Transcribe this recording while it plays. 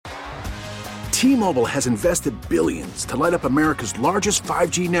T-Mobile has invested billions to light up America's largest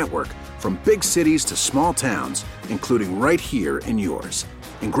 5G network, from big cities to small towns, including right here in yours.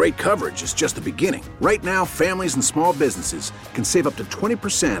 And great coverage is just the beginning. Right now, families and small businesses can save up to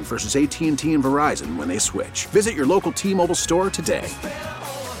 20% versus AT&T and Verizon when they switch. Visit your local T-Mobile store today.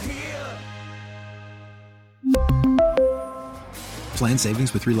 Plan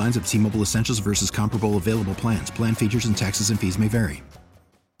savings with 3 lines of T-Mobile Essentials versus comparable available plans. Plan features and taxes and fees may vary.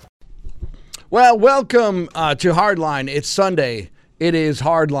 Well, welcome to Hardline. It's Sunday. It is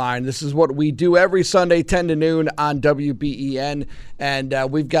Hardline. This is what we do every Sunday, 10 to noon on WBEN. And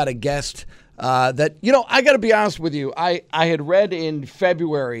we've got a guest that, I got to be honest with you. I had read in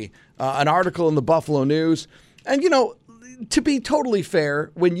February an article in the Buffalo News. And, to be totally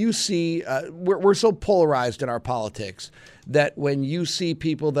fair, when you see, we're so polarized in our politics that when you see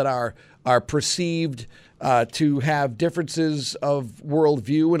people that are perceived to have differences of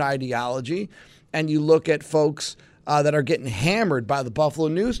worldview and ideology, and you look at folks that are getting hammered by the Buffalo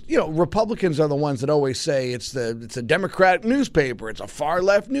News. Republicans are the ones that always say it's a Democratic newspaper, it's a far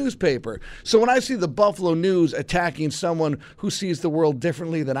left newspaper. So when I see the Buffalo News attacking someone who sees the world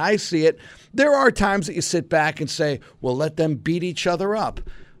differently than I see it, there are times that you sit back and say, well, let them beat each other up.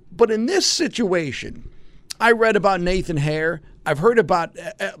 But in this situation, I read about Nathan Hare. I've heard about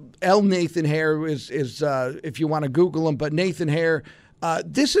Nathan Hare is if you want to Google him, but Nathan Hare,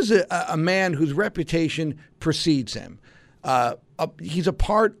 this is a man whose reputation precedes him. He's a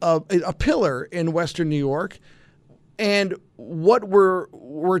part of a pillar in Western New York. And what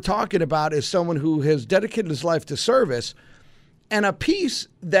we're talking about is someone who has dedicated his life to service, and a piece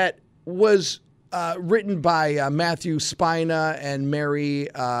that was written by Matthew Spina and Mary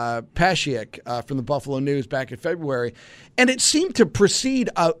Pasiek from the Buffalo News back in February. And it seemed to precede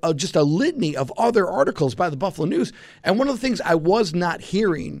just a litany of other articles by the Buffalo News. And one of the things I was not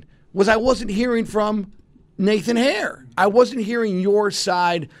hearing was I wasn't hearing from Nathan Hare. I wasn't hearing your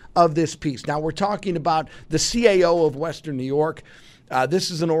side of this piece. Now, we're talking about the CAO of Western New York.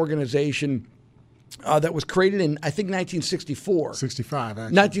 This is an organization that was created in, I think, 1964. 65, actually.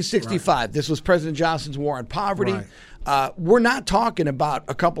 1965. Right. This was President Johnson's War on Poverty. Right. We're not talking about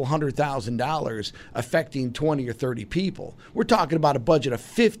a couple $100,000 affecting 20 or 30 people. We're talking about a budget of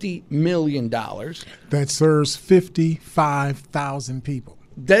 $50 million. That serves 55,000 people.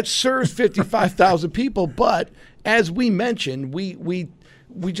 That serves 55,000 people. But as we mentioned, we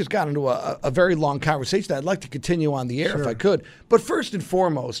just got into a very long conversation. I'd like to continue on the air if I could. But first and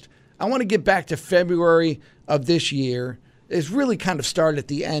foremost, I want to get back to February of this year. It's really kind of started at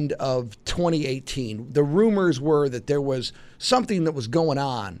the end of 2018. The rumors were that there was something that was going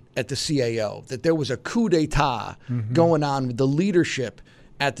on at the CAO, that there was a coup d'etat going on with the leadership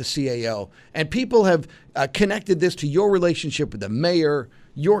at the CAO. And people have connected this to your relationship with the mayor,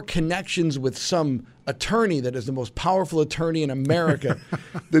 your connections with some attorney that is the most powerful attorney in America,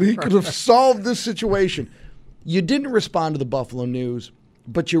 that he could have solved this situation. You didn't respond to the Buffalo News,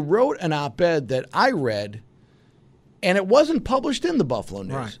 but you wrote an op-ed that I read, and it wasn't published in the Buffalo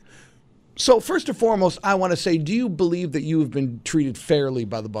News. Right. So first and foremost, I want to say, do you believe that you have been treated fairly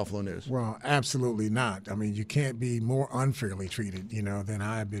by the Buffalo News? Well, absolutely not. I mean, you can't be more unfairly treated, than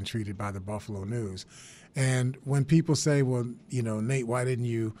I have been treated by the Buffalo News. And when people say, well, Nate, why didn't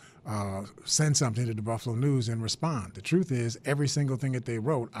you send something to the Buffalo News and respond? The truth is, every single thing that they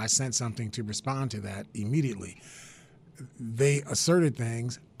wrote, I sent something to respond to that immediately. They asserted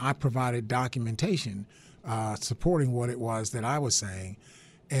things. I provided documentation supporting what it was that I was saying,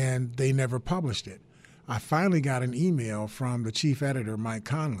 and they never published it. I finally got an email from the chief editor, Mike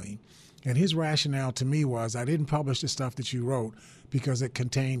Conley, and his rationale to me was, I didn't publish the stuff that you wrote because it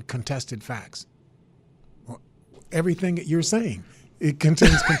contained contested facts. Well, everything that you're saying, it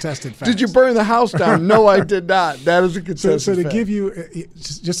contains contested facts. Did you burn the house down? No, I did not. That is a contested fact. So to fact. give you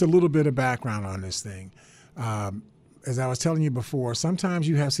just a little bit of background on this thing, as I was telling you before, sometimes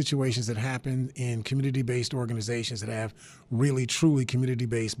you have situations that happen in community-based organizations that have really, truly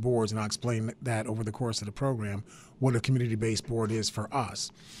community-based boards, and I'll explain that over the course of the program, what a community-based board is for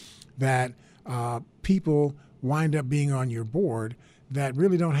us, that people wind up being on your board that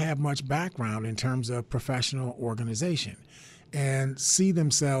really don't have much background in terms of professional organization and see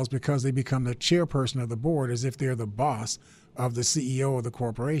themselves, because they become the chairperson of the board, as if they're the boss of the CEO of the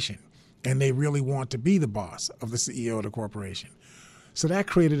corporation. And they really want to be the boss of the CEO of the corporation. So that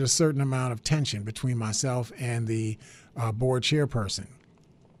created a certain amount of tension between myself and the board chairperson.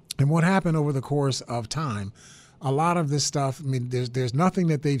 And what happened over the course of time, a lot of this stuff, I mean, there's nothing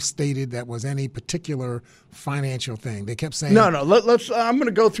that they've stated that was any particular financial thing. They kept saying... No, let's. I'm going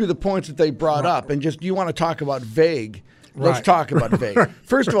to go through the points that they brought up, and just, you want to talk about vague. Let's Right. talk about vague.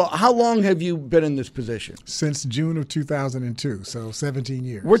 First of all, how long have you been in this position? Since June of 2002, so 17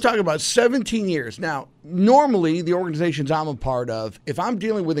 years. We're talking about 17 years. Now, normally, the organizations I'm a part of, if I'm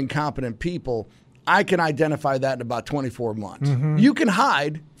dealing with incompetent people, I can identify that in about 24 months. You can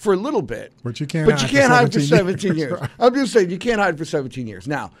hide for a little bit, But you can't hide for 17 17 years. years. I'm just saying, you can't hide for 17 years.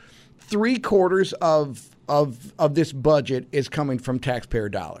 Now, 3/4 of this budget is coming from taxpayer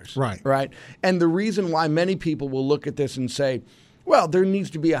dollars. Right. And the reason why many people will look at this and say, well, there needs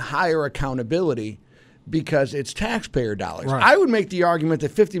to be a higher accountability because it's taxpayer dollars. Right. I would make the argument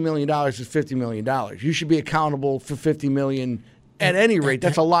that $50 million is $50 million. You should be accountable for $50 million. At any rate,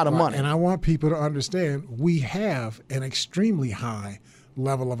 that's a lot of money. And I want people to understand we have an extremely high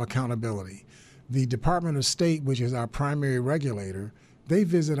level of accountability. The Department of State, which is our primary regulator, they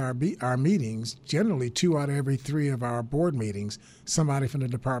visit our meetings. Generally, 2 out of every 3 of our board meetings, somebody from the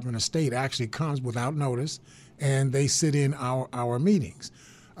Department of State actually comes without notice, and they sit in our meetings.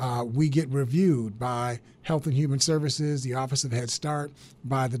 We get reviewed by Health and Human Services, the Office of Head Start,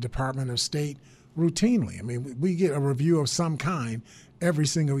 by the Department of State routinely. I mean, we get a review of some kind every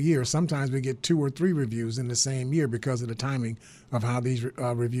single year. Sometimes we get 2 or 3 reviews in the same year because of the timing of how these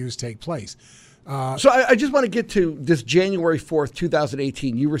reviews take place. So I just want to get to this January 4th,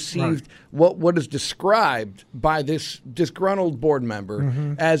 2018. You received what is described by this disgruntled board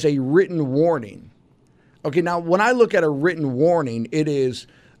member as a written warning. Okay, now when I look at a written warning, it is,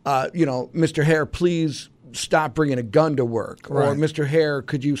 Mr. Hare, please stop bringing a gun to work. Or, Mr. Hare,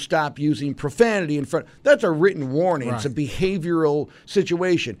 could you stop using profanity in front? That's a written warning. It's a behavioral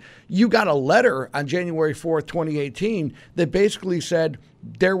situation. You got a letter on January 4th, 2018 that basically said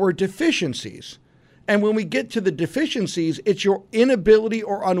there were deficiencies. And when we get to the deficiencies, it's your inability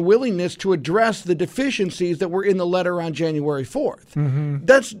or unwillingness to address the deficiencies that were in the letter on January 4th.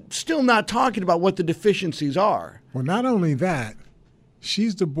 That's still not talking about what the deficiencies are. Well, not only that,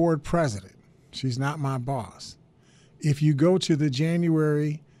 she's the board president. She's not my boss. If you go to the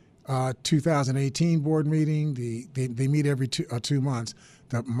January 2018 board meeting, they meet every 2 months,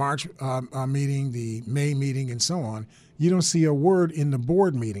 the March meeting, the May meeting, and so on, you don't see a word in the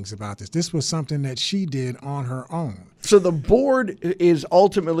board meetings about this. This was something that she did on her own. So the board is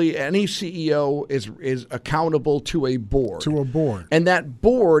ultimately, any CEO is accountable to a board. To a board. And that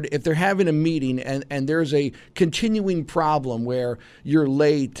board, if they're having a meeting and there's a continuing problem where you're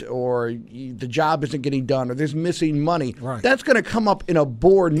late or the job isn't getting done or there's missing money, that's going to come up in a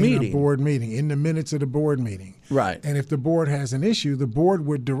board meeting. In a board meeting, in the minutes of the board meeting. Right. And if the board has an issue, the board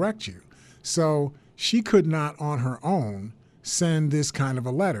would direct you. So she could not on her own send this kind of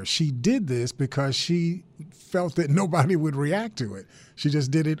a letter. She did this because she felt that nobody would react to it. She just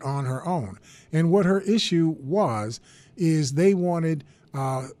did it on her own. And what her issue is they wanted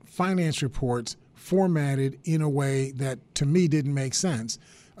finance reports formatted in a way that to me didn't make sense.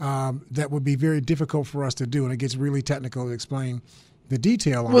 That would be very difficult for us to do, and it gets really technical to explain the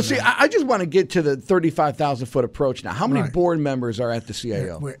detail on Well, see, that. I just want to get to the 35,000-foot approach now. How many board members are at the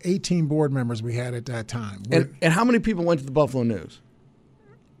CAO? We're 18 board members we had at that time. And how many people went to the Buffalo News?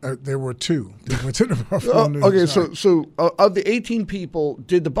 There were 2 that went to the Buffalo News. Okay, so of the 18 people,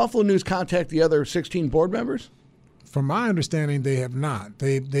 did the Buffalo News contact the other 16 board members? From my understanding, they have not.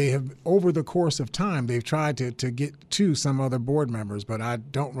 They have, over the course of time, they've tried to get to some other board members, but I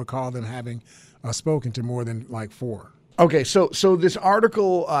don't recall them having spoken to more than like 4. Okay, so this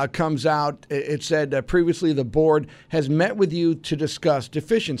article comes out. It said previously the board has met with you to discuss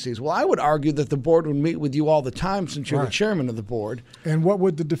deficiencies. Well, I would argue that the board would meet with you all the time since you're the chairman of the board. And what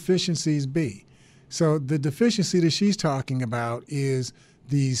would the deficiencies be? So the deficiency that she's talking about is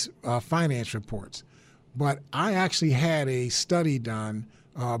these finance reports. But I actually had a study done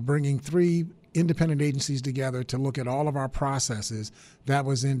bringing 3 independent agencies together to look at all of our processes. That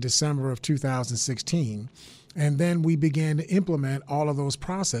was in December of 2016. And then we began to implement all of those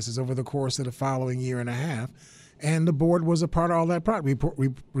processes over the course of the following year and a half. And the board was a part of all that. We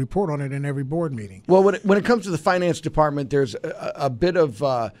report on it in every board meeting. Well, when it comes to the finance department, there's a bit of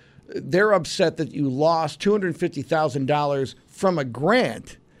they're upset that you lost $250,000 from a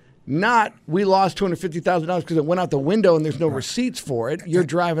grant. Not we lost $250,000 because it went out the window and there's no receipts for it. You're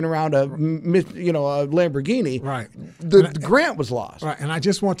driving around a Lamborghini. Right. The grant was lost. Right. And I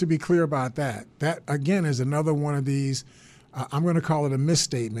just want to be clear about that. That, again, is another one of these, I'm going to call it a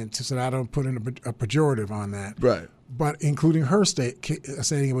misstatement so that I don't put in a pejorative on that. Right. But including her saying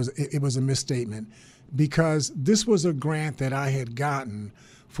it was a misstatement because this was a grant that I had gotten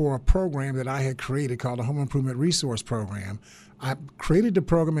for a program that I had created called the Home Improvement Resource Program. I created the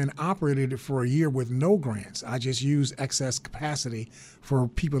program and operated it for a year with no grants. I just used excess capacity for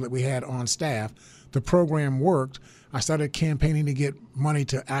people that we had on staff. The program worked. I started campaigning to get money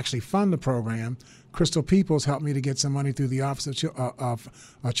to actually fund the program. Crystal Peoples helped me to get some money through the Office of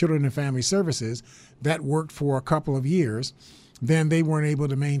Children and Family Services. That worked for a couple of years. Then they weren't able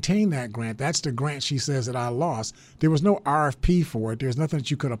to maintain that grant. That's the grant she says that I lost. There was no RFP for it. There's nothing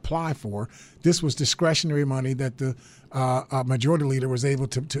that you could apply for. This was discretionary money that the majority leader was able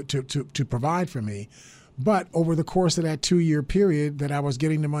to provide for me. But over the course of that 2-year period that I was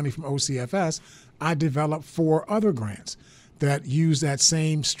getting the money from OCFS, I developed 4 other grants that use that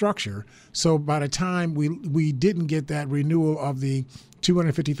same structure. So by the time we didn't get that renewal of the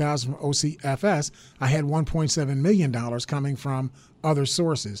 $250,000 from OCFS, I had $1.7 million coming from other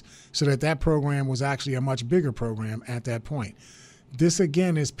sources, so that program was actually a much bigger program at that point. This,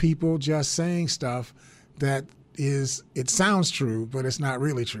 again, is people just saying stuff that it sounds true, but it's not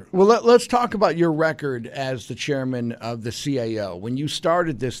really true. Well, let's talk about your record as the chairman of the CAO. When you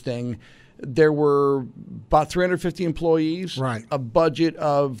started this thing, there were about 350 employees, right? A budget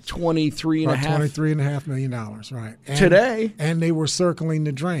of $23.5 million, right? And, today, and they were circling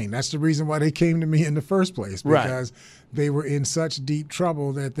the drain. That's the reason why they came to me in the first place, because they were in such deep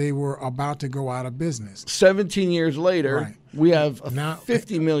trouble that they were about to go out of business. 17 years later, we have a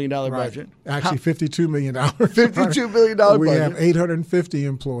 $50 million budget. Actually, $52 million. $52 million budget. We have 850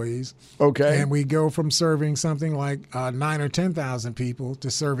 employees. Okay. And we go from serving something like 9,000 or 10,000 people to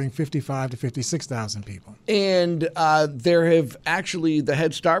serving 55,000 to 56,000 people. And there have actually the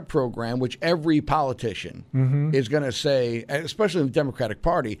Head Start program, which every politician is going to say, especially in the Democratic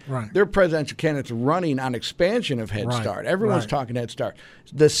Party, their presidential candidates running on expansion of Head Start. Everyone's talking Head Start.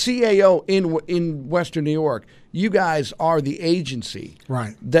 The CAO in Western New York, you guys are the agency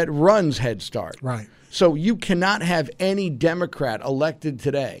that runs Head Start. Right. So you cannot have any Democrat elected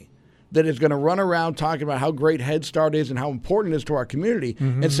today that is going to run around talking about how great Head Start is and how important it is to our community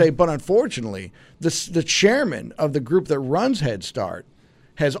and say, but unfortunately, the chairman of the group that runs Head Start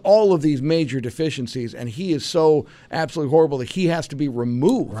has all of these major deficiencies, and he is so absolutely horrible that he has to be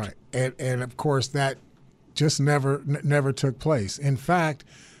removed. Right. And of course, that just never took place. In fact,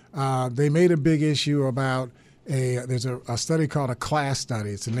 they made a big issue about there's a study called a class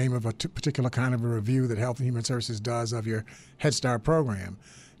study. It's the name of a particular kind of a review that Health and Human Services does of your Head Start program.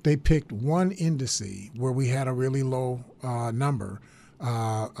 They picked one indice where we had a really low number,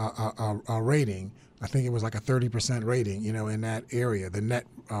 a rating. I think it was like a 30% rating, in that area, the net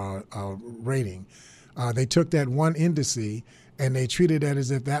rating. They took that one indice and they treated that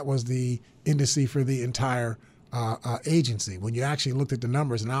as if that was the indice for the entire agency. When you actually looked at the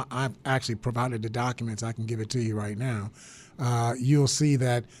numbers, and I've actually provided the documents, I can give it to you right now, you'll see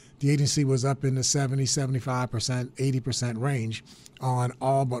that the agency was up in the 70, 75%, 80% range on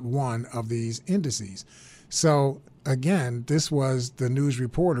all but one of these indices. So again, this was the news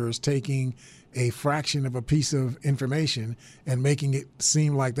reporters taking a fraction of a piece of information and making it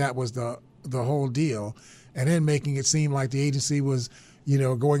seem like that was the whole deal, and then making it seem like the agency was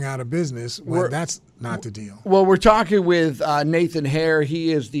going out of business when that's not the deal. Well, we're talking with Nathan Hare.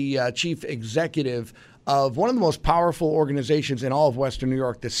 He is the chief executive of one of the most powerful organizations in all of Western New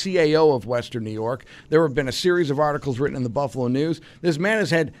York, the CAO of Western New York. There have been a series of articles written in the Buffalo News. This man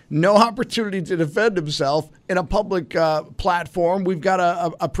has had no opportunity to defend himself in a public platform. We've got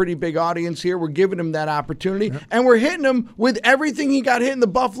a pretty big audience here. We're giving him that opportunity, and we're hitting him with everything he got hit in the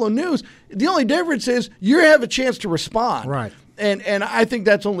Buffalo News. The only difference is you have a chance to respond. Right. And I think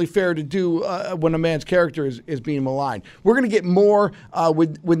that's only fair to do when a man's character is being maligned. We're going to get more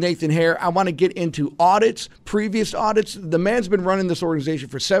with Nathan Hare. I want to get into audits, previous audits. The man's been running this organization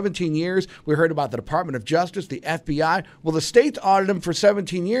for 17 years. We heard about the Department of Justice, the FBI. Well, the state's audited him for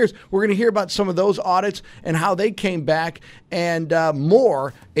 17 years. We're going to hear about some of those audits and how they came back and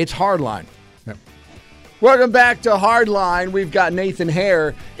more. It's Hardline. Yep. Welcome back to Hardline. We've got Nathan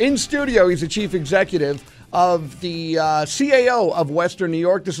Hare in studio. He's the chief executive of the CAO of Western New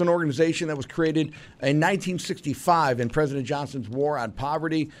York. This is an organization that was created in 1965 in President Johnson's war on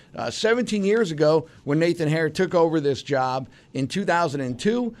poverty. 17 years ago, when Nathan Hare took over this job in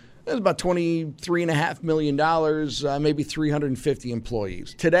 2002, it was about $23.5 million, maybe 350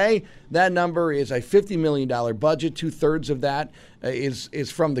 employees. Today, that number is a $50 million budget. 2/3 of that is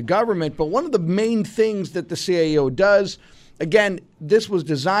from the government. But one of the main things that the CAO does Again, this was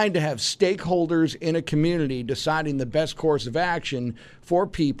designed to have stakeholders in a community deciding the best course of action for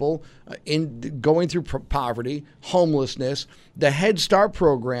people in going through poverty, homelessness. The Head Start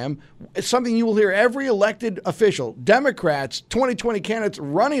program is something you will hear every elected official, Democrats, 2020 candidates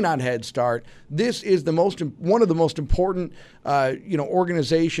running on Head Start. This is one of the most important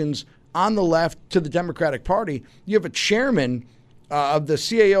organizations on the left to the Democratic Party. You have a chairman of the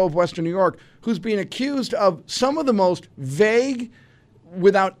CAO of Western New York who's being accused of some of the most vague,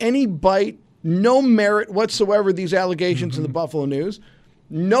 without any bite, no merit whatsoever, these allegations in the Buffalo News.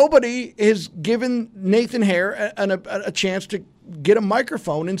 Nobody has given Nathan Hare a chance to get a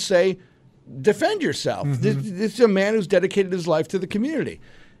microphone and say, defend yourself. This is a man who's dedicated his life to the community.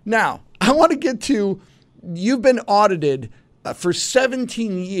 Now, I want to get to, you've been audited for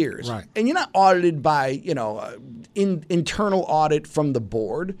 17 years. Right. And you're not audited by, internal audit from the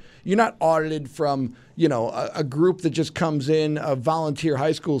board. You're not audited from, a group that just comes in of volunteer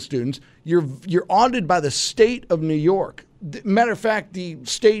high school students. You're audited by the state of New York. Matter of fact, the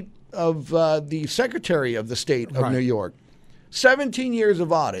state of the Secretary of the State of New York. 17 years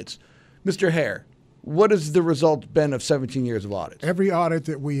of audits. Mr. Hare, what has the result been of 17 years of audits? Every audit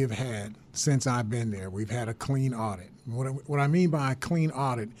that we have had since I've been there, we've had a clean audit. What I mean by a clean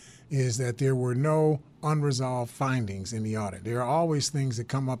audit is that there were no unresolved findings in the audit. There are always things that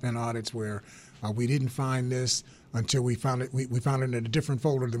come up in audits where we didn't find this until we found it. We found it in a different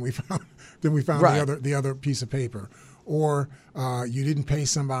folder than we found the other piece of paper. Or you didn't pay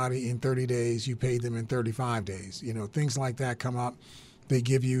somebody in 30 days, you paid them in 35 days. Things like that come up. They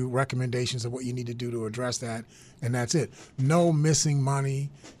give you recommendations of what you need to do to address that, and that's it. No missing money,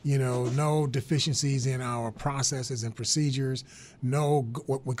 no deficiencies in our processes and procedures, no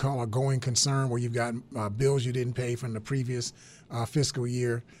what we call a going concern where you've got bills you didn't pay from the previous fiscal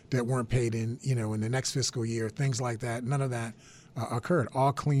year that weren't paid in the next fiscal year, things like that. None of that occurred.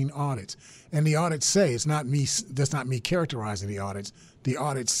 All clean audits. And the audits say, that's not me characterizing the audits. The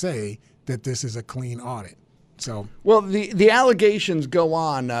audits say that this is a clean audit. So, well, the allegations go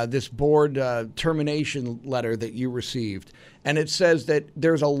on this board termination letter that you received, and it says that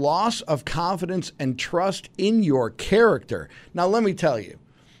there's a loss of confidence and trust in your character. Now, let me tell you,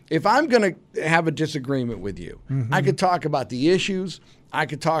 if I'm going to have a disagreement with you, I could talk about the issues, I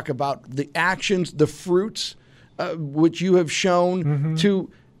could talk about the actions, the fruits, which you have shown to.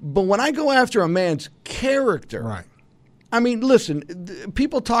 But when I go after a man's character, right. I mean, listen,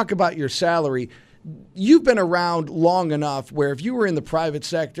 people talk about your salary. You've been around long enough where if you were in the private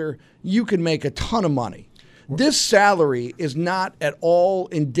sector, you could make a ton of money. This salary is not at all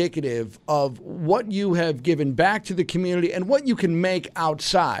indicative of what you have given back to the community and what you can make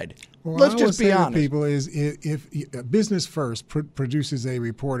outside. Well, let's just be honest. To people is if Business First produces a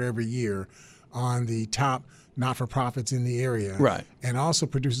report every year on the top not-for-profits in the area, right, and also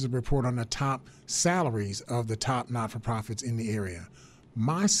produces a report on the top salaries of the top not-for-profits in the area.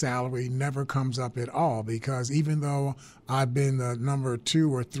 My salary never comes up at all because even though I've been the number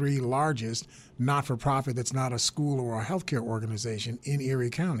 2 or 3 largest not-for-profit that's not a school or a healthcare organization in Erie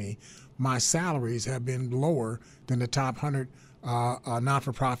County, my salaries have been lower than the top 100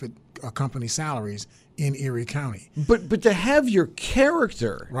 not-for-profit company salaries in Erie County. But to have your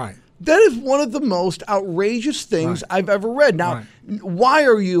character, right, that is one of the most outrageous things I've ever read. Now, why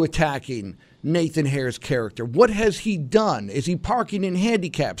are you attacking Nathan Hare's character? What has he done? Is he parking in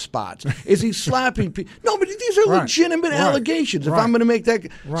handicap spots? Is he slapping people? No, but these are legitimate allegations. If I'm going to make that.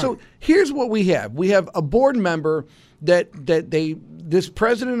 So here's what we have. We have a board member this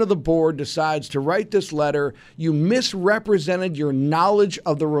president of the board decides to write this letter. You misrepresented your knowledge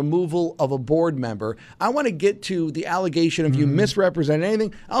of the removal of a board member. I want to get to the allegation of you misrepresenting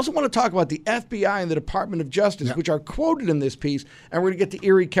anything. I also want to talk about the FBI and the Department of Justice, which are quoted in this piece. And we're going to get to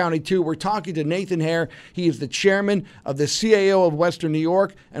Erie County, too. We're talking to Nathan Hare. He is the chairman of the CAO of Western New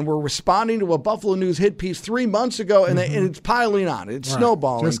York. And we're responding to a Buffalo News hit piece 3 months ago. And it's piling on. It's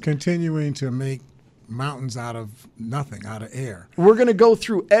snowballing. Just continuing to make mountains out of nothing, out of air. We're going to go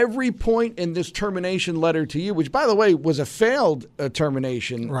through every point in this termination letter to you, which, by the way, was a failed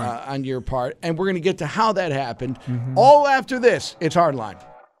termination on your part, and we're going to get to how that happened. All after this, it's Hardline.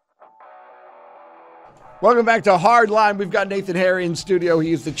 Welcome back to Hardline. We've got Nathan Hare in studio.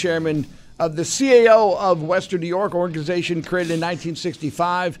 He is the chairman of the CAO of Western New York, organization created in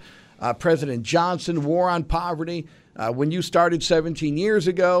 1965. President Johnson, War on Poverty. When you started 17 years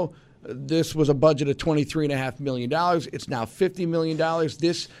ago, this was a budget of $23.5 million. It's now $50 million.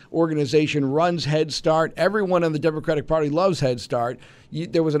 This organization runs Head Start. Everyone in the Democratic Party loves Head Start.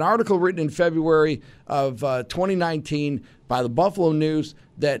 There was an article written in February of 2019 by the Buffalo News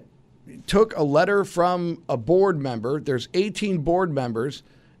that took a letter from a board member. There's 18 board members,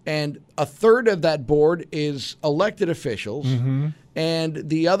 and a third of that board is elected officials, and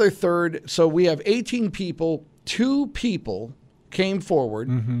the other third, so we have 18 people, 2 people came forward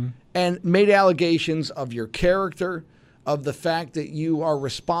and made allegations of your character, of the fact that you are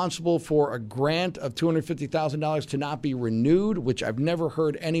responsible for a grant of $250,000 to not be renewed, which I've never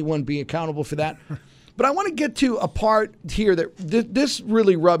heard anyone be accountable for that. But I want to get to a part here that this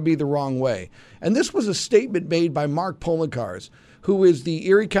really rubbed me the wrong way. And this was a statement made by Mark Poloncarz, who is the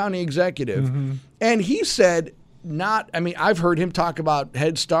Erie County executive. And he said, I've heard him talk about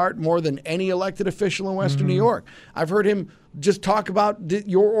Head Start more than any elected official in Western New York. I've heard him just talk about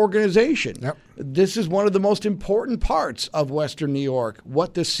your organization. Yep. This is one of the most important parts of Western New York,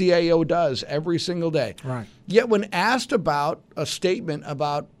 what the CAO does every single day. Right. Yet when asked about a statement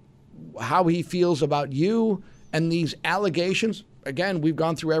about how he feels about you and these allegations, again, we've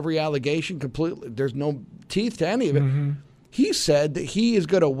gone through every allegation completely. There's no teeth to any of it. He said that he is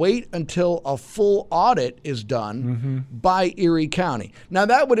going to wait until a full audit is done by Erie County. Now,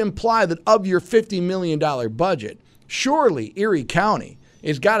 that would imply that of your $50 million budget, surely Erie County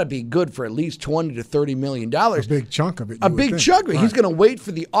has got to be good for at least $20 to $30 million. A big chunk of it. A big chunk of it. Right. He's going to wait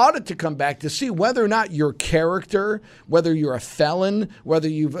for the audit to come back to see whether or not your character, whether you're a felon, whether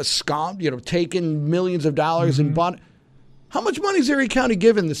you've taken millions of dollars in bond. How much money is Erie County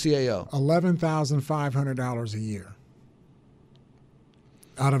giving the CAO? $11,500 a year.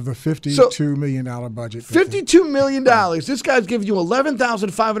 Out of the $52 million budget. $52 million. This guy's giving you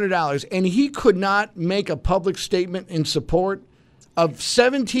 $11,500, and he could not make a public statement in support of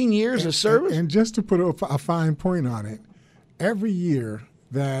 17 years of service? And just to put a fine point on it, every year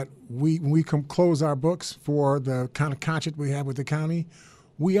that we close our books for the kind of contract we have with the county,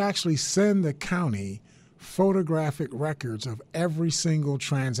 we actually send the county photographic records of every single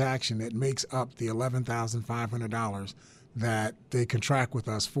transaction that makes up the $11,500 that they contract with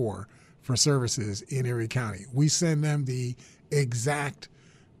us for services in Erie County. We send them the exact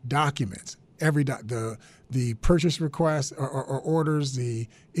documents, the purchase requests or orders, the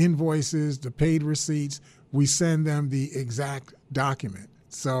invoices, the paid receipts. We send them the exact document.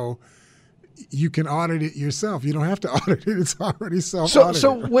 So you can audit it yourself. You don't have to audit it. It's already self-audited.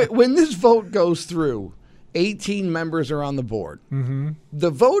 So when this vote goes through, 18 members are on the board. The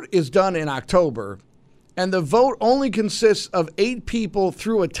vote is done in October. And the vote only consists of 8 people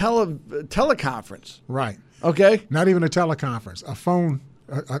through a teleconference. Right. Okay? Not even a teleconference, a phone.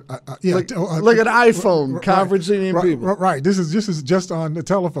 Like an iPhone conferencing in people. Right. This is just on the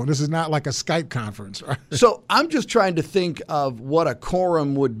telephone. This is not like a Skype conference. Right? So I'm just trying to think of what a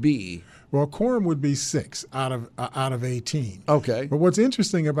quorum would be. Well, a quorum would be 6 out of 18. Okay. But what's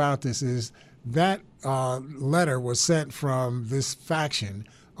interesting about this is that letter was sent from this faction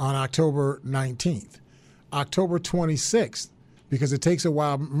on October 19th. October 26th, because it takes a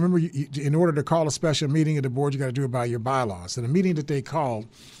while. Remember, in order to call a special meeting of the board, you got to do it by your bylaws. So the meeting that they called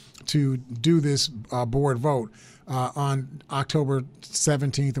to do this board vote on October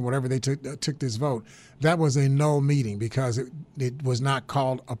 17th or whatever they took this vote, that was a no meeting because it was not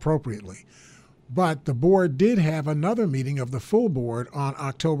called appropriately. But the board did have another meeting of the full board on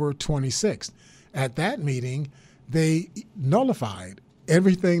October 26th. At that meeting, they nullified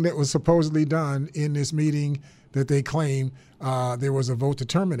everything that was supposedly done in this meeting that they claim there was a vote to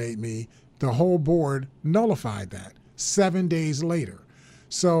terminate me. The whole board nullified that 7 days later.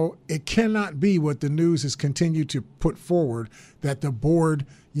 So it cannot be what the news has continued to put forward, that the board,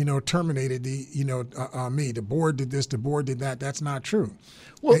 terminated me. The board did this, the board did that. That's not true.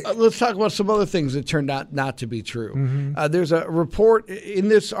 Well, let's talk about some other things that turned out not to be true. There's a report in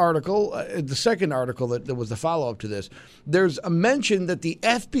this article, the second article that was the follow-up to this. There's a mention that the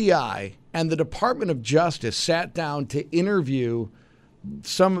FBI and the Department of Justice sat down to interview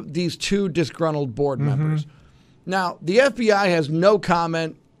some of these 2 disgruntled board members. Now, the FBI has no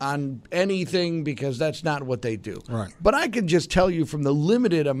comment on anything because that's not what they do. Right. But I can just tell you from the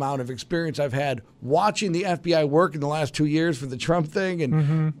limited amount of experience I've had watching the FBI work in the last 2 years for the Trump thing,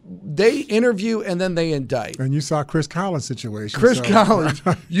 and they interview and then they indict. And you saw Chris Collins' situation. Collins,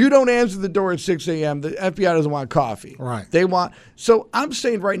 you don't answer the door at 6 a.m. The FBI doesn't want coffee. Right. So I'm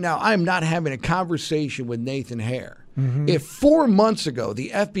saying right now, I am not having a conversation with Nathan Hare. If 4 months ago the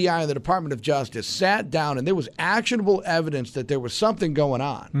FBI and the Department of Justice sat down and there was actionable evidence that there was something going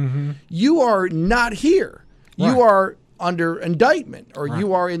on, you are not here. Right. You are under indictment, or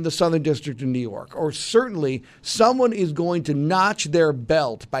you are in the Southern District of New York, or certainly someone is going to notch their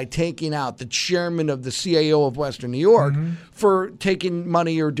belt by taking out the chairman of the CAO of Western New York for taking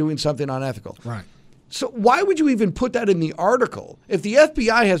money or doing something unethical. Right. So why would you even put that in the article? If the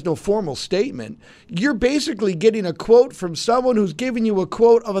FBI has no formal statement, you're basically getting a quote from someone who's giving you a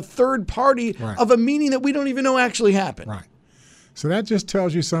quote of a third party of a meeting that we don't even know actually happened. Right. So that just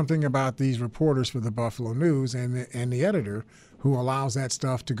tells you something about these reporters for the Buffalo News and the editor who allows that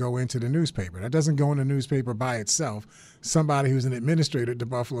stuff to go into the newspaper. That doesn't go in the newspaper by itself. Somebody who's an administrator at the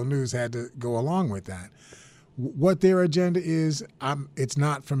Buffalo News had to go along with that. What their agenda is, it's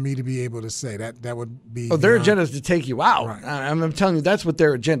not for me to be able to say. That would be. Oh, their agenda is to take you out. Right. I'm telling you, that's what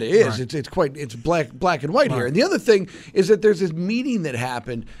their agenda is. Right. It's black and white Right. here. And the other thing is that there's this meeting that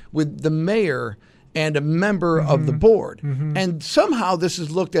happened with the mayor and a member of the board. And somehow this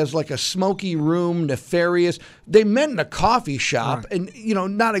is looked as like a smoky room, nefarious. They met in a coffee shop and,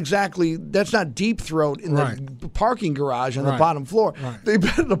 not exactly, that's not Deep Throat in the parking garage on the bottom floor. They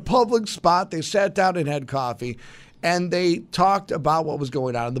met in a public spot. They sat down and had coffee. And they talked about what was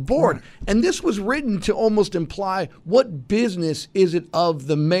going on the board. Right. And this was written to almost imply, what business is it of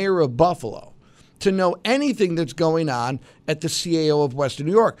the mayor of Buffalo to know anything that's going on at the CAO of Western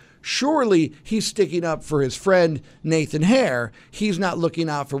New York? Surely he's sticking up for his friend Nathan Hare. He's not looking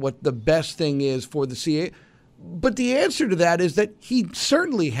out for what the best thing is for the CAO. But the answer to that is that he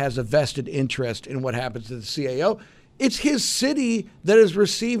certainly has a vested interest in what happens to the CAO. It's his city that is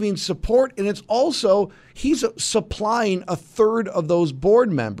receiving support, and it's also he's supplying a third of those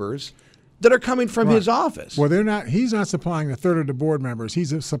board members that are coming from his office. Well, they're not. He's not supplying a third of the board members.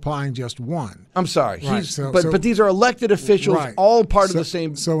 He's supplying just one. I'm sorry. Right. But these are elected officials, all part of the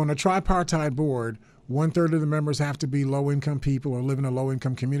same. So in a tripartite board, 1/3 of the members have to be low-income people or live in a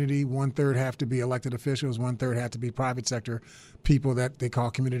low-income community. 1/3 have to be elected officials. 1/3 have to be private sector people that they call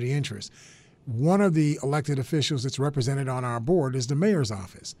community interests. One of the elected officials that's represented on our board is the mayor's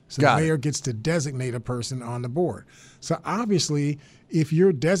office. So the mayor gets to designate a person on the board. So obviously, if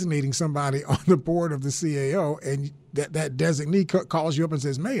you're designating somebody on the board of the CAO and that designee calls you up and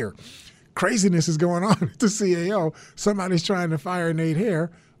says, Mayor, craziness is going on at the CAO, somebody's trying to fire Nate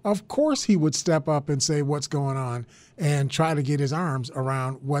Hare, of course he would step up and say what's going on and try to get his arms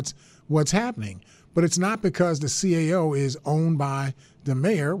around what's happening. But it's not because the CAO is owned by the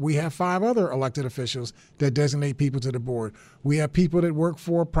mayor. We have 5 other elected officials that designate people to the board. We have people that work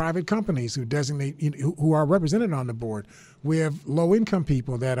for private companies who designate, who are represented on the board. We have low-income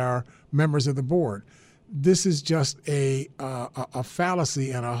people that are members of the board. This is just a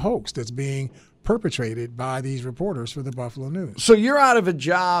fallacy and a hoax that's being perpetrated by these reporters for the Buffalo News. So you're out of a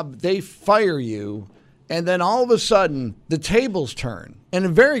job, they fire you, and then all of a sudden the tables turn in a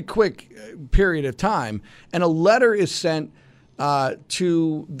very quick period of time, and a letter is sent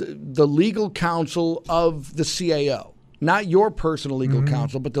to the legal counsel of the CAO. Not your personal legal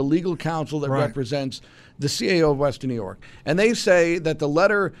counsel, but the legal counsel that represents the CAO of Western New York. And they say that the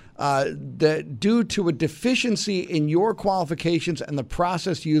letter, that due to a deficiency in your qualifications and the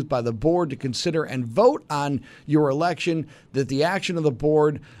process used by the board to consider and vote on your election, that the action of the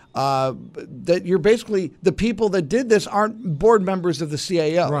board, that you're basically, the people that did this aren't board members of the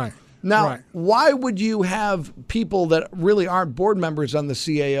CAO. Right. Now, why would you have people that really aren't board members on the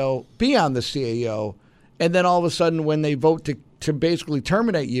CAO be on the CAO, and then all of a sudden when they vote to basically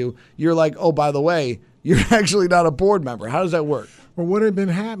terminate you, you're like, oh, by the way, you're actually not a board member? How does that work? Well, what had been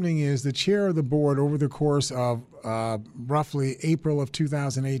happening is the chair of the board over the course of roughly April of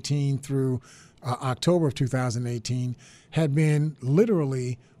 2018 through October of 2018 had been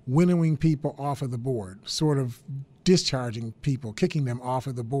literally winnowing people off of the board, sort of discharging people, kicking them off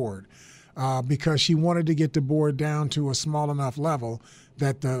of the board, because she wanted to get the board down to a small enough level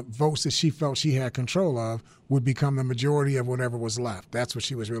that the votes that she felt she had control of would become the majority of whatever was left. That's what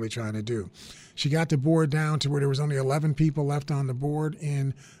she was really trying to do. She got the board down to where there was only 11 people left on the board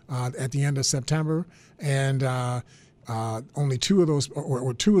at the end of September, and only 2 of those,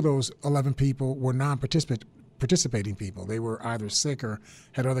 or 2 of those 11 people were non-participating people. They were either sick or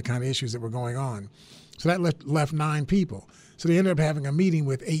had other kind of issues that were going on. So that left 9 people. So they ended up having a meeting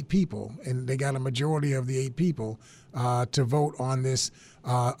with 8 people, and they got a majority of the 8 people to vote on this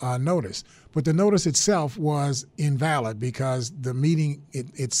notice. But the notice itself was invalid because the meeting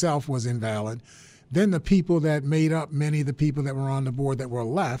itself was invalid. Then the people that made up many of the people that were on the board that were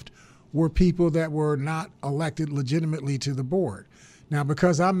left were people that were not elected legitimately to the board. Now,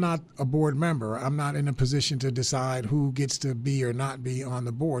 because I'm not a board member, I'm not in a position to decide who gets to be or not be on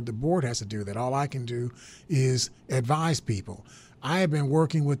the board. The board has to do that. All I can do is advise people. I have been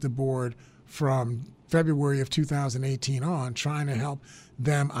working with the board from February of 2018 on, trying to help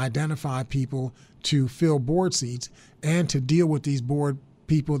them identify people to fill board seats and to deal with these board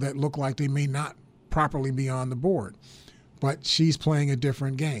people that look like they may not properly be on the board. But she's playing a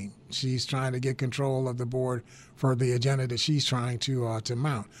different game. She's trying to get control of the board for the agenda that she's trying to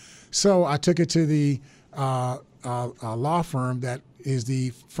mount. So I took it to the law firm that is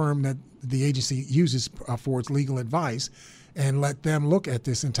the firm that the agency uses for its legal advice, and let them look at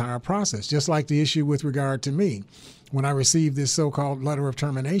this entire process. Just like the issue with regard to me. When I received this so-called letter of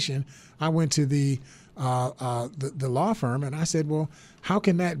termination, I went to the law firm and I said, well, how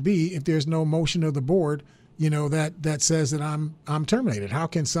can that be if there's no motion of the board, that says that I'm terminated? How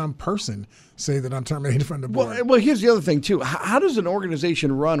can some person say that I'm terminated from the board? Well, here's the other thing, too. How does an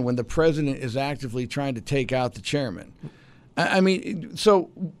organization run when the president is actively trying to take out the chairman? I mean, so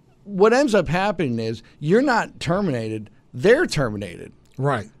what ends up happening is you're not terminated, they're terminated.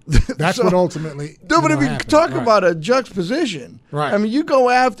 Right. That's what ultimately. No, but if you happens. talk Right. about a juxtaposition, right? I mean, you go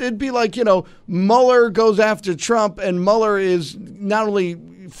after, it'd be like, Mueller goes after Trump, and Mueller is not only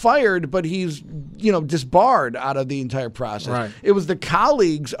fired, but he's, disbarred out of the entire process. Right. It was the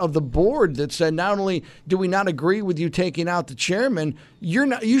colleagues of the board that said, not only do we not agree with you taking out the chairman,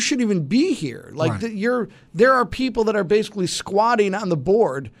 you shouldn't even be here. Like right. There are people that are basically squatting on the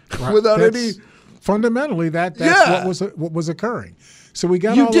board right. without that's, any. Fundamentally, that's what was occurring. So we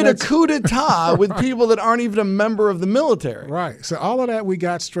got. You did a coup d'état with people that aren't even a member of the military. Right. So all of that we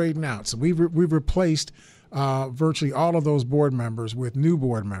got straightened out. So we've replaced virtually all of those board members with new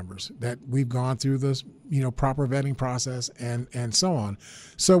board members that we've gone through this, proper vetting process and so on.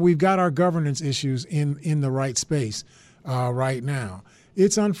 So we've got our governance issues in the right space right now.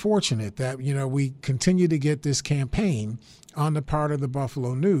 It's unfortunate that, we continue to get this campaign on the part of the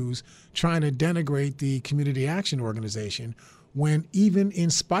Buffalo News trying to denigrate the Community Action Organization, when even in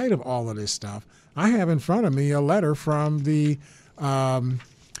spite of all of this stuff, I have in front of me a letter from the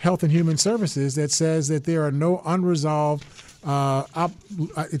Health and Human Services that says that there are no unresolved,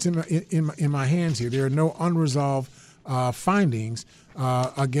 it's in my hands here, there are no unresolved findings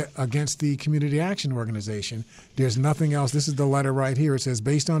against the Community Action Organization. There's nothing else. This is the letter right here. It says,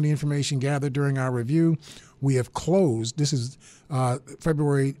 based on the information gathered during our review, we have closed, this is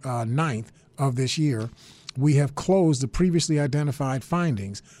February 9th of this year, we have closed the previously identified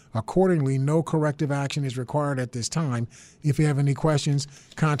findings. Accordingly, no corrective action is required at this time. If you have any questions,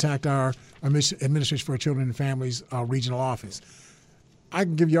 contact our Administration for Children and Families regional office. I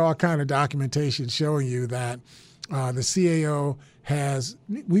can give you all kind of documentation showing you that the CAO has,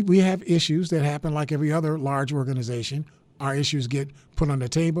 we have issues that happen like every other large organization. Our issues get put on the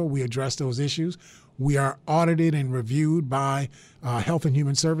table. We address those issues. We are audited and reviewed by Health and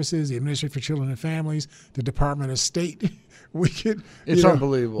Human Services, the Administration for Children and Families, the Department of State. It's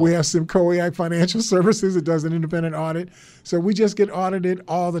unbelievable. We have Simcoe Financial Services that does an independent audit. So we just get audited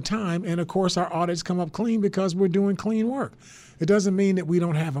all the time. And, of course, our audits come up clean because we're doing clean work. It doesn't mean that we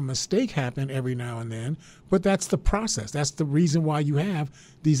don't have a mistake happen every now and then, but that's the process. That's the reason why you have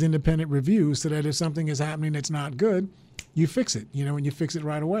these independent reviews, so that if something is happening that's not good, you fix it, and you fix it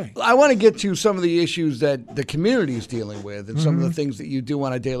right away. I want to get to some of the issues that the community is dealing with and some of the things that you do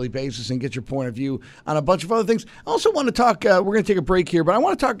on a daily basis and get your point of view on a bunch of other things. I also want to talk, we're going to take a break here, but I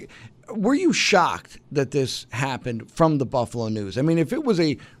want to talk, were you shocked that this happened from the Buffalo News? I mean, if it was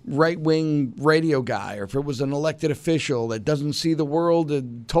a right-wing radio guy or if it was an elected official that doesn't see the world, a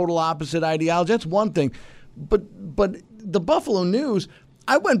total opposite ideology, that's one thing. But the Buffalo News,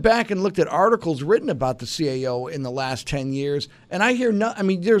 I went back and looked at articles written about the CAO in the last 10 years, and I hear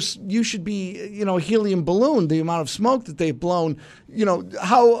you should be, a helium balloon, the amount of smoke that they've blown,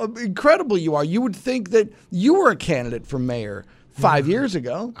 how incredible you are. You would think that you were a candidate for mayor 5 years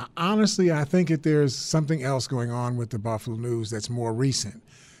ago. Honestly, I think that there's something else going on with the Buffalo News that's more recent,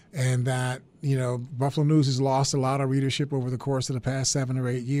 and that, Buffalo News has lost a lot of readership over the course of the past 7 or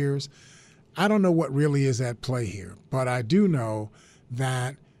 8 years. I don't know what really is at play here, but I do know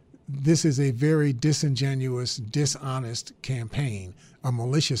that this is a very disingenuous, dishonest campaign, a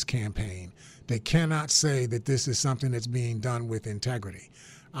malicious campaign. They cannot say that this is something that's being done with integrity.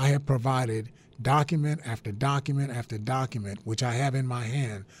 I have provided document after document after document, which I have in my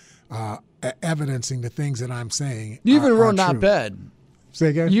hand, evidencing the things that I'm saying. You even wrote an op-ed. Say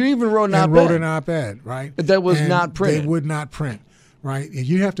again? You even wrote an op-ed. Wrote an op-ed, right? But that was not printed. They would not print. Right,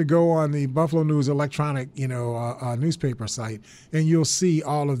 you have to go on the Buffalo News electronic, newspaper site, and you'll see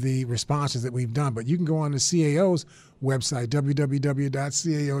all of the responses that we've done. But you can go on the CAO's website,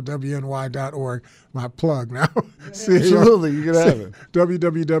 www.caowny.org. My plug now. Absolutely, you can have it.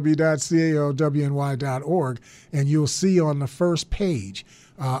 www.caowny.org, and you'll see on the first page,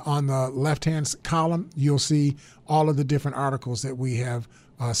 on the left-hand column, you'll see all of the different articles that we have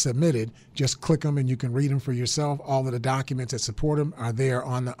submitted. Just click them and you can read them for yourself. All of the documents that support them are there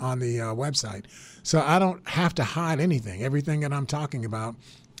on the website. So I don't have to hide anything. Everything that I'm talking about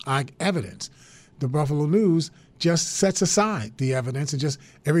evidence. The Buffalo News just sets aside the evidence, and just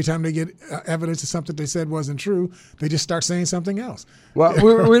every time they get evidence of something they said wasn't true, they just start saying something else. Well,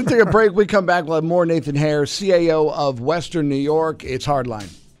 we're going to take a break. We come back, we'll have more Nathan Hare, CAO of Western New York. It's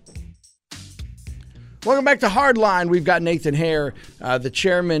Hardline. Welcome back to Hardline. We've got Nathan Hare, the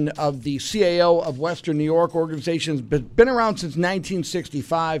chairman of the CAO of Western New York. Organization's been around since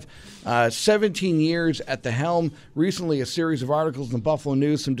 1965, 17 years at the helm. Recently, a series of articles in the Buffalo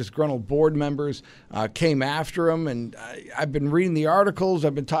News, some disgruntled board members came after him. And I've been reading the articles.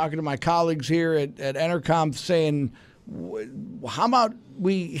 I've been talking to my colleagues here at Entercom saying, how about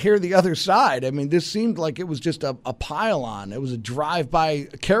we hear the other side? I mean, this seemed like it was just a pile-on. It was a drive-by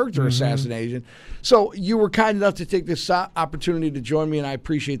character assassination. So you were kind enough to take this opportunity to join me, and I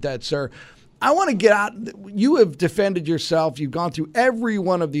appreciate that, sir. I want to get out. You have defended yourself. You've gone through every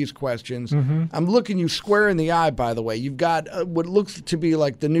one of these questions. I'm looking you square in the eye, by the way. You've got what looks to be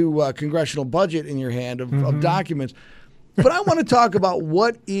like the new congressional budget in your hand of documents. But I want to talk about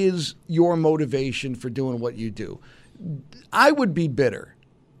what is your motivation for doing what you do. I would be bitter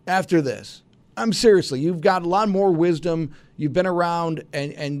after this. Seriously, you've got a lot more wisdom. You've been around,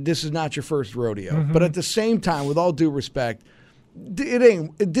 and this is not your first rodeo. But at the same time, with all due respect,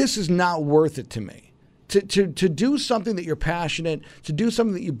 this is not worth it to me. To do something that you're passionate, to do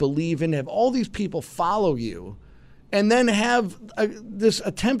something that you believe in, have all these people follow you, and then have this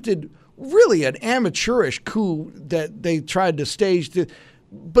attempted, really an amateurish coup that they tried to stage.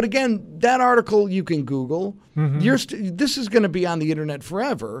 But again, that article you can Google. This is going to be on the internet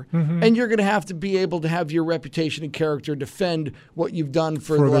forever, and you're going to have to be able to have your reputation and character defend what you've done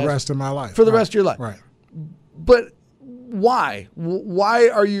for the rest of my life. For the rest of your life. Right. But why? Why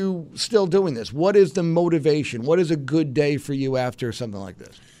are you still doing this? What is the motivation? What is a good day for you after something like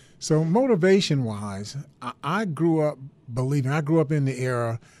this? So motivation-wise, I grew up in the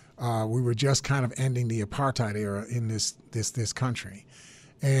era, we were just kind of ending the apartheid era in this country.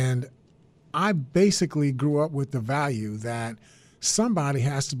 And I basically grew up with the value that somebody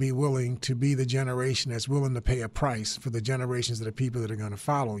has to be willing to be the generation that's willing to pay a price for the generations of the people that are going to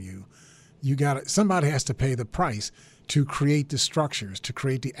follow you. Somebody has to pay the price to create the structures, to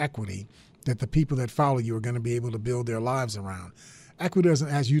create the equity that the people that follow you are going to be able to build their lives around. Equity doesn't,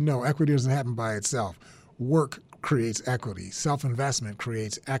 as you know, equity doesn't happen by itself. Work creates equity. Self-investment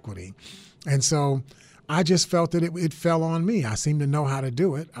creates equity. And so I just felt that it fell on me. I seemed to know how to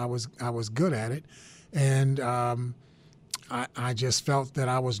do it. I was good at it, and I just felt that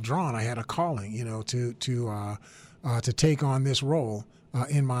I was drawn. I had a calling, to take on this role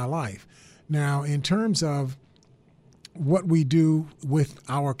in my life. Now, in terms of what we do with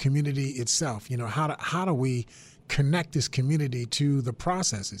our community itself, how do we connect this community to the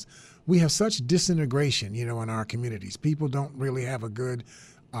processes? We have such disintegration, in our communities. People don't really have a good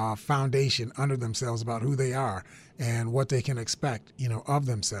foundation under themselves about who they are and what they can expect, of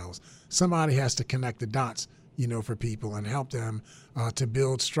themselves. Somebody has to connect the dots, for people and help them to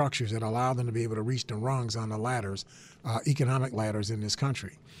build structures that allow them to be able to reach the rungs on the ladders, economic ladders in this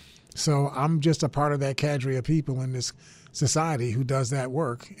country. So I'm just a part of that cadre of people in this society who does that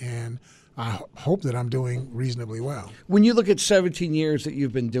work, and I hope that I'm doing reasonably well. When you look at 17 years that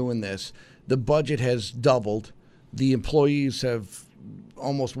you've been doing this, the budget has doubled. The employees have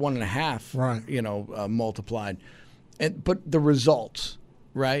almost 1.5, right. Multiplied. But the results,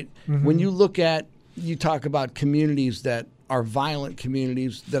 right? When you look at, you talk about communities that are violent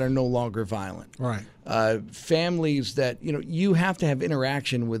communities that are no longer violent. Right. Families that, you have to have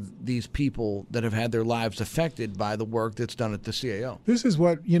interaction with these people that have had their lives affected by the work that's done at the CAO. This is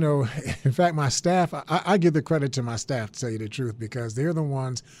what, in fact, my staff, I give the credit to my staff, to tell you the truth, because they're the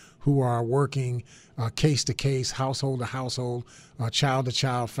ones who are working case to case, household to household, child to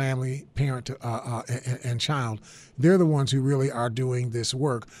child, family, parent to, and child. They're the ones who really are doing this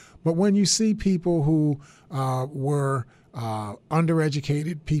work. But when you see people who were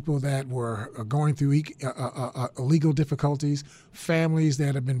undereducated, people that were going through legal difficulties, families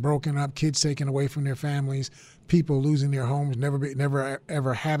that have been broken up, kids taken away from their families, people losing their homes, never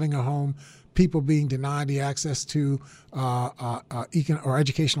ever having a home, people being denied the access to or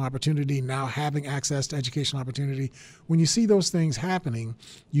educational opportunity, now having access to educational opportunity. When you see those things happening,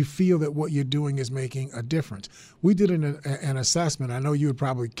 you feel that what you're doing is making a difference. We did an assessment. I know you would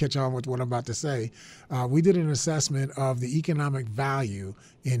probably catch on with what I'm about to say. We did an assessment of the economic value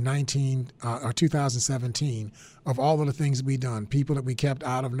in 2017 of all of the things we done, people that we kept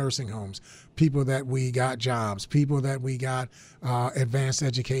out of nursing homes, people that we got jobs, people that we got advanced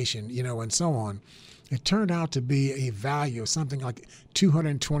education, and so on. It turned out to be a value of something like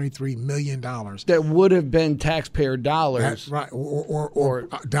 $223 million. That would have been taxpayer dollars. That's right. Or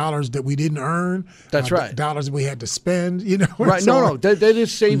dollars that we didn't earn. That's right. Dollars we had to spend, Right. So that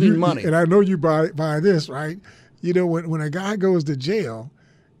is saving money. And I know you buy this, right? When a guy goes to jail,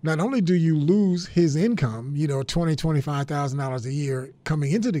 not only do you lose his income, $20,000, $25,000 a year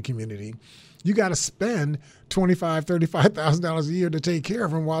coming into the community, you got to spend $25,000, $35,000 a year to take care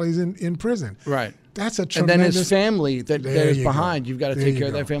of him while he's in prison. Right. That's a tremendous. And then his family that is behind, you've got to take care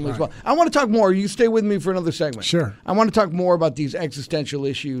of that family as well. I want to talk more. You stay with me for another segment. Sure. I want to talk more about these existential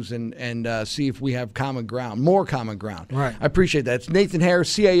issues and see if we have more common ground. Right. I appreciate that. It's Nathan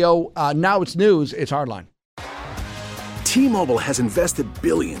Harris, CAO. Now it's news. It's Hardline. T-Mobile has invested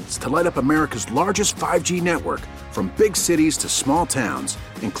billions to light up America's largest 5G network, from big cities to small towns,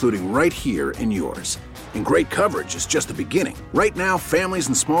 including right here in yours. And great coverage is just the beginning. Right now, families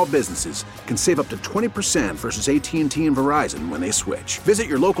and small businesses can save up to 20% versus AT&T and Verizon when they switch. Visit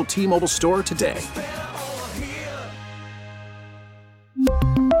your local T-Mobile store today.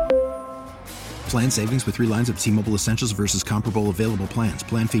 Plan savings with 3 lines of T-Mobile Essentials versus comparable available plans.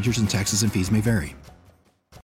 Plan features and taxes and fees may vary.